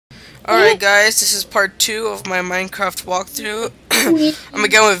Alright guys, this is part 2 of my Minecraft walkthrough. I'm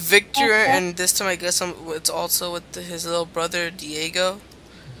again with Victor, and this time I guess it's also with his little brother Diego.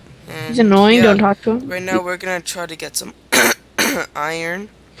 He's And annoying, don't yeah, talk to him. right now we're gonna try to get some iron.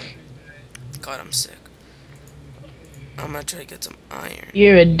 God, I'm sick. I'm gonna try to get some iron.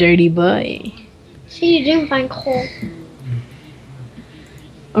 You're a dirty boy. See, you didn't find coal.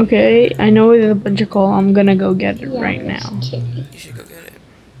 Okay, I know there's a bunch of coal. I'm gonna go get it right just now. kidding. You should go get it.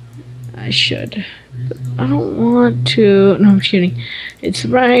 I should. But I don't want to. No, I'm just kidding. It's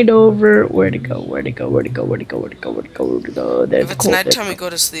right over. Where to go? Where to go? Where to go? Where to go? Where to go? Where to go? Where to go? There's If it's coal. nighttime, we go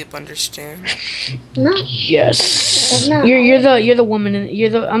to sleep. Understand? No, Yes. No. You're the woman.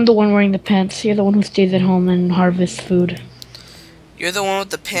 I'm the one wearing the pants. You're the one who stays at home and harvests food. You're the one with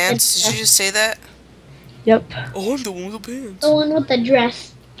the pants. Did you just say that? Yep. Oh, I'm the one with the pants. the one with the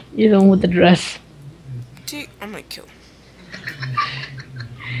dress. You're the one with the dress. Dude, I'm gonna kill him.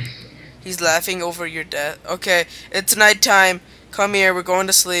 He's laughing over your death. Okay, it's nighttime. Come here, we're going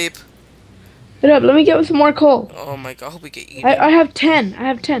to sleep. Get up. Let me get some more coal. Oh my god, I hope we get eaten. I have 10. I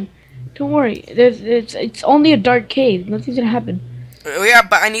have 10. Don't worry. It's only a dark cave. Nothing's gonna happen. Oh, yeah,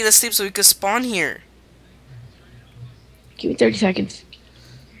 but I need to sleep so we can spawn here. Give me 30 seconds.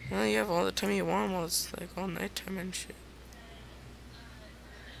 Well, you have all the time you want while it's like all nighttime and shit.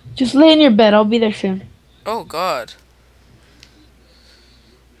 Just lay in your bed. I'll be there soon. Oh god.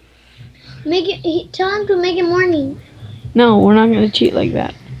 Tell him to make it morning. No, we're not gonna cheat like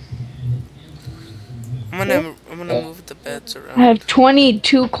that. I'm gonna move the beds around. I have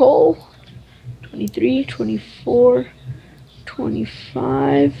 22 coal. 23, 24,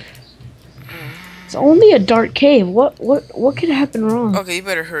 25. It's only a dark cave. What could happen wrong? Okay, you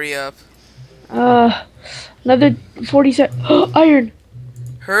better hurry up. Another 40 seconds. Iron.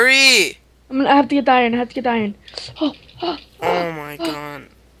 Hurry! I have to get the iron. I have to get the iron. Oh my god.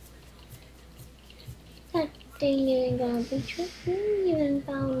 That thing isn't gonna be true. You even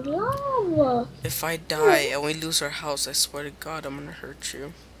found lava. If I die and we lose our house, I swear to god I'm gonna hurt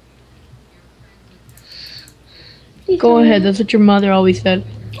you. Go ahead. That's what your mother always said.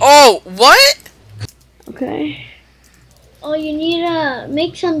 Oh, what? Okay. Oh, you need to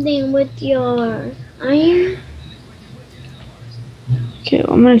make something with your iron. Okay,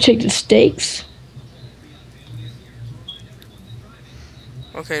 well, I'm gonna take the steaks.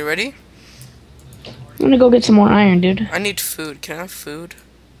 Okay, ready? I'm gonna go get some more iron, dude. I need food. Can I have food?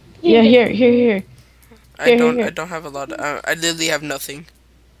 Yeah, here. Here. I Here. don't have a lot. I literally have nothing.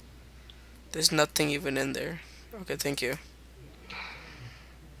 There's nothing even in there. Okay, thank you.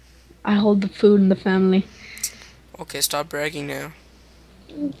 I hold the food in the family. Okay, stop bragging now.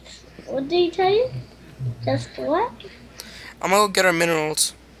 What did he tell you? Just what? I'm gonna go get our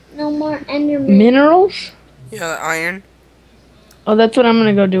minerals. No more enderman. Minerals? Yeah, iron. Oh, that's what I'm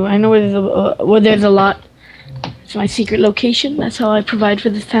gonna go do. I know where there's a lot. It's my secret location. That's how I provide for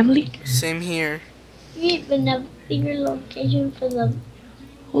this family. Same here. You even have bigger location for them.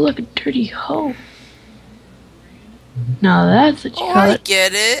 Oh, look, a dirty hoe. Now that's what you Oh, call I it.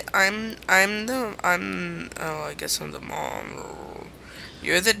 get it. Oh, I guess I'm the mom.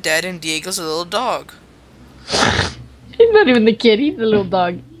 You're the dad and Diego's a little dog. He's not even the kid. He's the little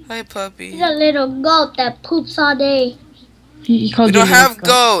dog. Hi, puppy. He's a little goat that poops all day. He calls We you don't a little have goat.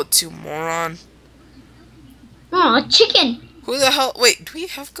 goats, you moron. Oh, a chicken. Who the hell? Wait, do we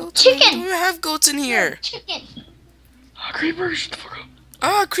have goats? Chicken. Do we have goats in here? Chicken. Oh, creepers.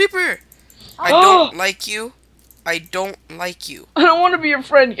 Ah, creeper. I Oh. don't like you. I don't like you. I don't want to be your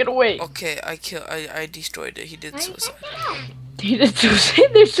friend. Get away. Okay, I destroyed it. He did suicide. He did suicide.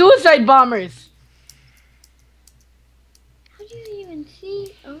 They're suicide bombers. How do you even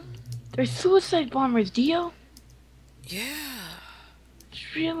see? Oh. They're suicide bombers, Dio. Yeah.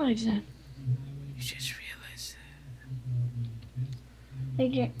 Just realize that. You just realized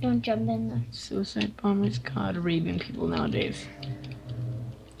Don't jump in there. Suicide bombers, God, Arabian people nowadays. that.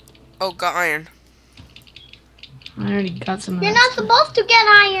 Oh, got iron. I already got some. You're not supposed to get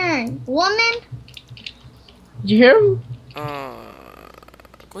iron, woman. Did you hear him?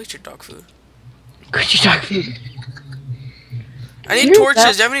 Go eat your dog food. Could you talk food? I You need hear torches.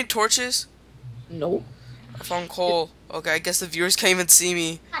 that? Do you have any torches? Nope. I found coal. Okay, I guess the viewers can't even see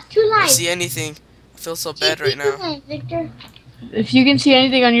me Got 2 or lives. see anything. I feel so bad right now. Victor. If you can see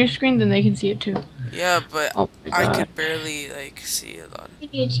anything on your screen, then they can see it too. Yeah, but Oh my I God. could barely like see a lot.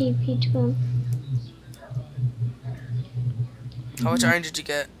 You TP to him. How much iron did you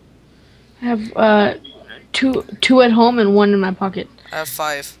get? I have two at home and 1 in my pocket. I have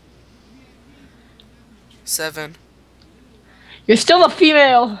 5. 7. You're still a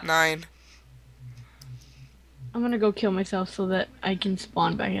female. 9. I'm gonna go kill myself so that I can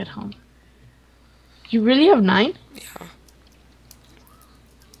spawn back at home. You really have 9? Yeah.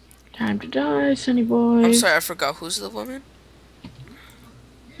 Time to die, Sonny boy. I'm sorry, I forgot. Who's the woman?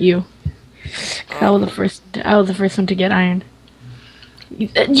 You. I was the first one to get ironed.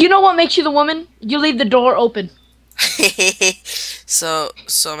 You know what makes you the woman? You leave the door open. so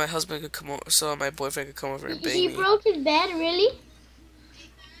my husband could come over. So my boyfriend could come over and bang He me. broke his bed, really?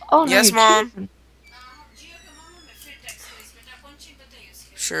 Oh no, Yes, you're Mom. cheating.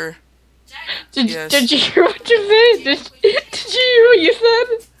 Sure. Did Yes. you hear what you said? Did you hear what you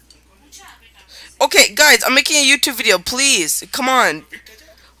said? Okay, guys, I'm making a YouTube video. Please, come on.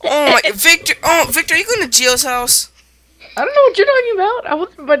 Oh my, Victor. Oh, Victor, are you going to Gio's house? I don't know what you're talking about. I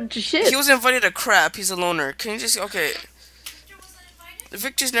wasn't about to shit. He was invited to crap. He's a loner. Can you just okay?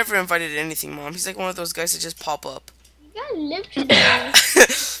 Victor's never invited to anything, Mom. He's like one of those guys that just pop up. You gotta live together.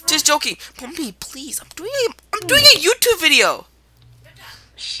 Just joking, Mommy. Please, I'm doing a YouTube video.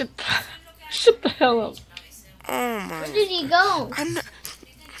 Shut the hell up. Oh my. Where did he go? I'm not.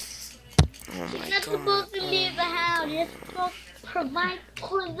 Oh You're my not god. supposed to leave the house. You're supposed to provide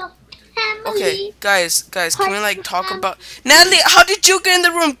for the family. Okay, guys, can we like talk about Natalie? How did you get in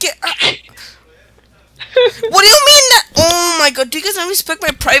the room? Get. What do you mean that? Oh my god, do you guys not respect my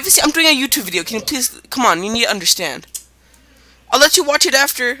privacy? I'm doing a YouTube video. Can you please come on? You need to understand. I'll let you watch it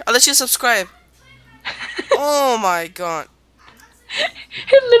after. I'll let you subscribe. Oh my god.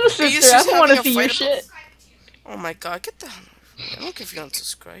 His little Are you sister, I just don't want to having a see your fight shit. Oh my god, get the. I don't care if you don't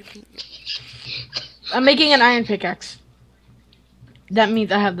subscribe. I'm making an iron pickaxe. That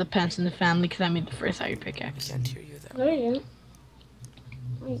means I have the pants in the family because I made the first iron I pickaxe. can't hear you that. No, you didn't.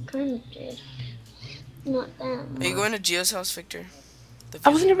 I kind of did. Not that Are you much. going to Gio's house, Victor? I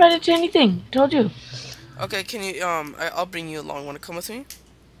wasn't invited to anything. Told you. Okay, can you I'll bring you along. Want to come with me?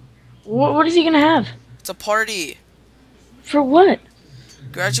 What is he gonna have? It's a party. For what?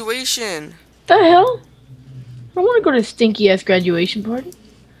 Graduation. The hell? I don't want to go to a stinky ass graduation party.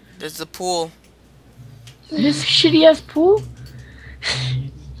 There's the pool. This shitty ass pool.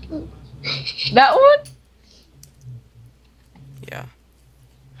 That one? Yeah.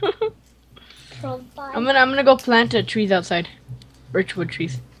 Provide. I'm gonna go plant trees outside. Birchwood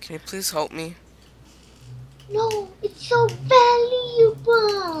trees. Can you please help me? No, it's so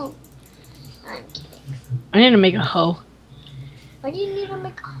valuable. I'm kidding. I need to make a hoe. Why do you need to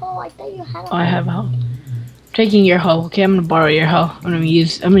make a hole? I thought you had a Oh, I have a hoe. Taking your hoe. Okay, I'm gonna borrow your hoe. I'm gonna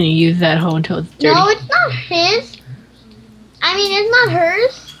use that hoe until it's dirty. No, it's not his. I mean, it's not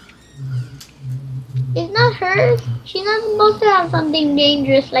hers. It's not hers. She's not supposed to have something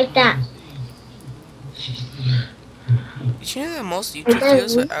dangerous like that. Did you know that most YouTube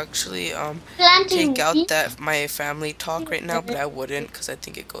videos would actually Planting take out seeds. that my family talk right now, but I wouldn't because I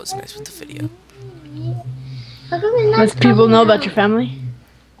think it goes nice with the video. How come it's not Let people coming know about out? your family.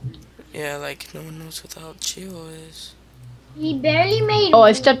 Yeah, like no one knows who the hell Gio is. He barely made. Oh,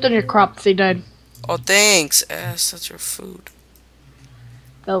 I stepped on your crops. They died. Oh, thanks. That's your food.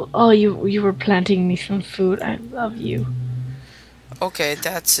 Oh, you were planting me some food. I love you. Okay,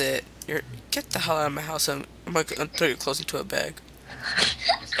 that's it. Get the hell out of my house. I'm gonna throw your clothes into a bag.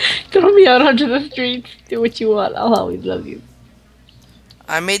 Throw me out onto the streets. Do what you want. I'll always love you.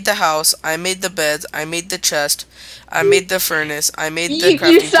 I made the house. I made the beds. I made the chest. I made the furnace. I made the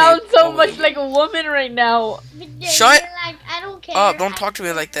crafting You sound table. so Oh, much wait. like a woman right now. Shut You're like, I don't care. Oh, don't talk to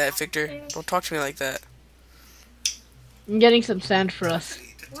me like that, Victor. Don't talk to me like that. I'm getting some sand for us.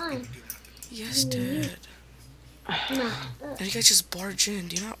 Why? Yes, Dad. No. And you guys just barge in.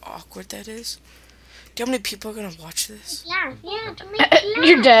 Do you know how awkward that is? Do you know how many people are gonna watch this? Yeah, to make it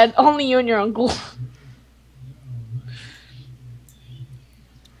You're laugh. dead. Only you and your uncle.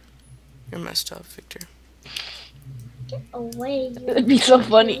 You're messed up, Victor. Get away. You It'd be so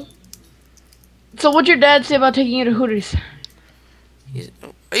funny. So what'd your dad say about taking you to Hooters?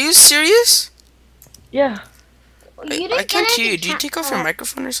 Are you serious? Yeah. You didn't I can't get hear any you. Do you take off your cat-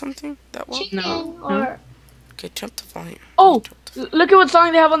 microphone or something? That well? chicken No. or Okay, turn up the volume. Oh, look at what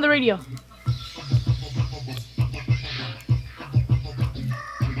song they have on the radio.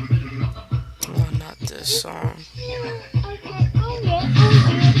 Oh, not this song.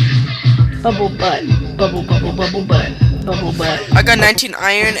 Bubble butt. Bubble bubble bubble butt. Bubble butt. I got 19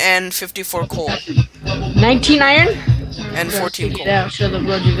 iron and 54 coal 19 iron? and 14 coal. Yeah, show the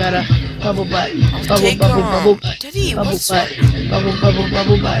blood you got a bubble butt. Bubble Take bubble bubble butt. Daddy, Bubble what's butt. Bubble bubble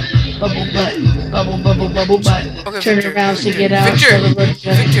bubble butt. Bubble butt. Bubble bubble bubble butt. Okay, Turn Victor, around to Victor, get out. Victor, Show the blood you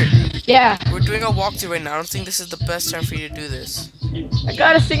got. Victor, Yeah, we're doing a walkthrough right now. I don't think this is the best time for you to do this. I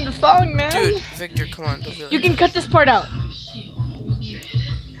gotta sing the song, man. Dude, Victor, come on. Don't be like You can cut this part out.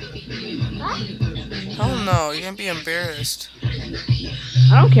 Hell no, you're gonna be embarrassed.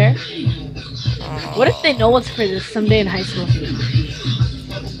 I don't care. What if they Oh, know what's for this someday in high school?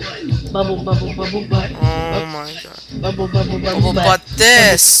 Bubble, bubble, bubble, butt. oh my god. Bubble, bubble, bubble, Oh, butt. but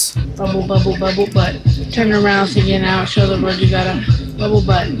this. Bubble, bubble, bubble, butt. Turn around, sing it out, show the world you got a bubble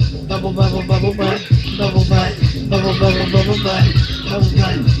butt. Bubble, bubble, bubble, butt. Bubble butt. Bubble, bubble, bubble, butt. Bubble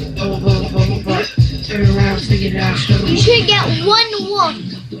butt. Bubble, bubble, bubble, butt. Turn around, sing it out, show the You world. should get one wolf.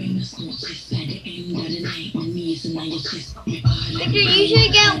 Victor, you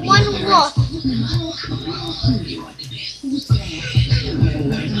should get one wolf.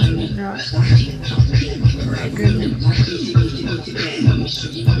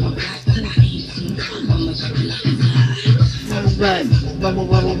 Butt, bubble,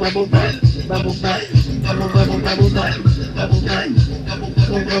 bubble, bubble, butt, bubble butt, bubble, bubble, bubble, butt, bubble butt,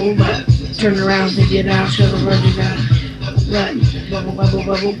 bubble, bubble, butt. Turn around, take it out, show the world you got butt, bubble, bubble,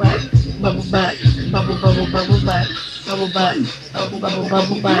 bubble, butt, bubble butt, bubble, bubble, bubble, butt, bubble butt, bubble, bubble,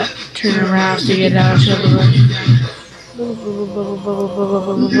 bubble, butt. Turn around, take it out, show the world you got.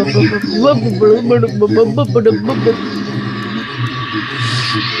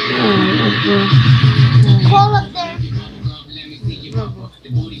 Call up there.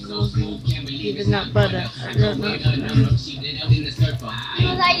 Even not butter. I was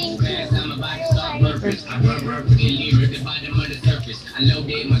hiding too.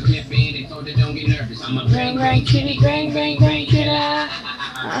 Bang, bang, chitty, bang, bang, bang, chitty.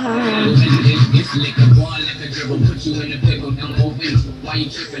 It's like a ball, like a dribble, put you in a pickle. I'm open. Why you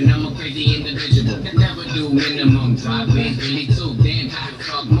tripping? I'm a crazy individual. Can never do minimum. Drive me really too. Damn, I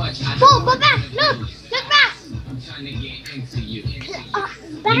talk much. Whoa, go back. Look. Look back. I'm trying to get into you.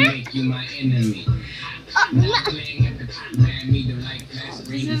 Back. Make you my enemy. Playing at the top, man, me the light fast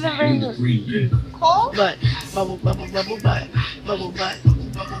This isn't very good. Cole? Butt, bubble, bubble, bubble, butt, bubble, butt,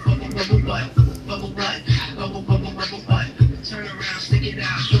 bubble, bubble, bubble, butt, bubble, butt, bubble, bubble, bubble, butt. Turn around, stick it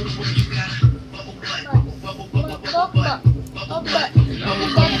out, show them what you got. Bubble, butt, bubble, bubble, bubble, butt, bubble, butt, bubble,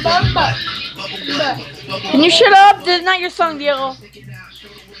 bubble, bubble, butt, bubble, butt. Can you shut up? This is not your song, Diego.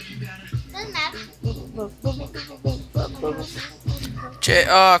 Doesn't matter. Jay,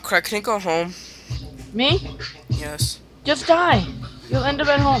 Craig, can you go home? Me? Yes. Just die. You'll end up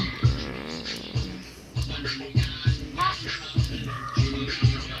at home.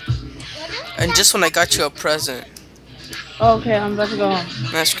 And just when I got you a present. Oh, okay, I'm about to go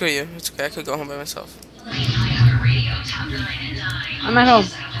home. Nah, screw you. It's okay. I could go home by myself. I'm at home.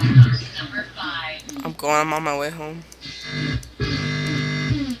 I'm going. I'm on my way home.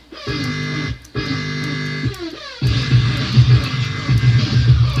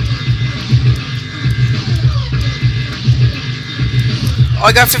 Oh,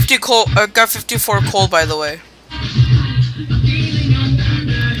 I got 50 coal. I got 54 coal, by the way.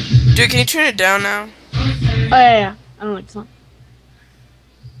 Dude, can you turn it down now? Oh, yeah. I don't like the song.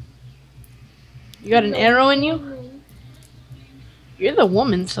 You got an arrow in you? You're the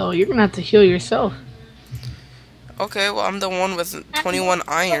woman, so you're gonna have to heal yourself. Okay, well, I'm the one with 21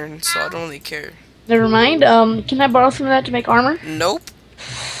 iron, so I don't really care. Never mind. Can I borrow some of that to make armor? Nope.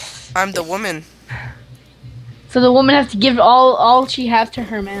 I'm the woman. So the woman has to give all she has to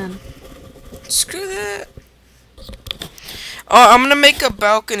her man. Screw that. Oh, I'm gonna make a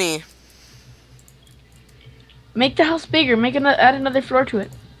balcony. Make the house bigger. Add another floor to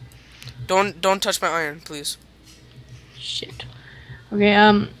it. Don't touch my iron, please. Shit. Okay.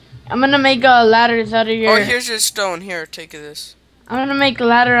 I'm gonna make ladders out of your. Oh, here's your stone. Here, take this. I'm gonna make a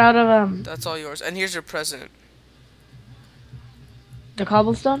ladder out of That's all yours. And here's your present. the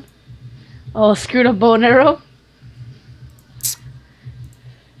cobblestone. Oh, screwed up bow and arrow.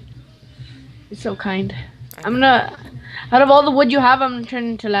 You're so kind. I'm gonna, out of all the wood you have, I'm gonna turn it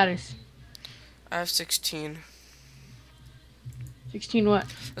into ladders. I have 16. 16 what?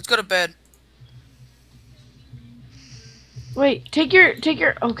 Let's go to bed. Wait, take your,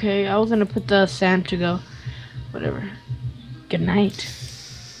 okay, I was gonna put the sand to go. Whatever. Good night.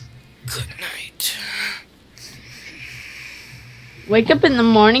 Good night. Wake up in the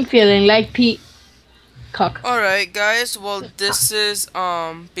morning feeling like Pete. Cock. Alright, guys. Well, this is,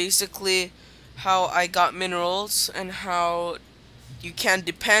 basically how I got minerals and how you can't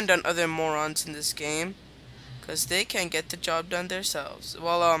depend on other morons in this game. Because they can't get the job done themselves.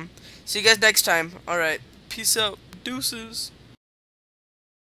 Well, see you guys next time. Alright. Peace out. Deuces.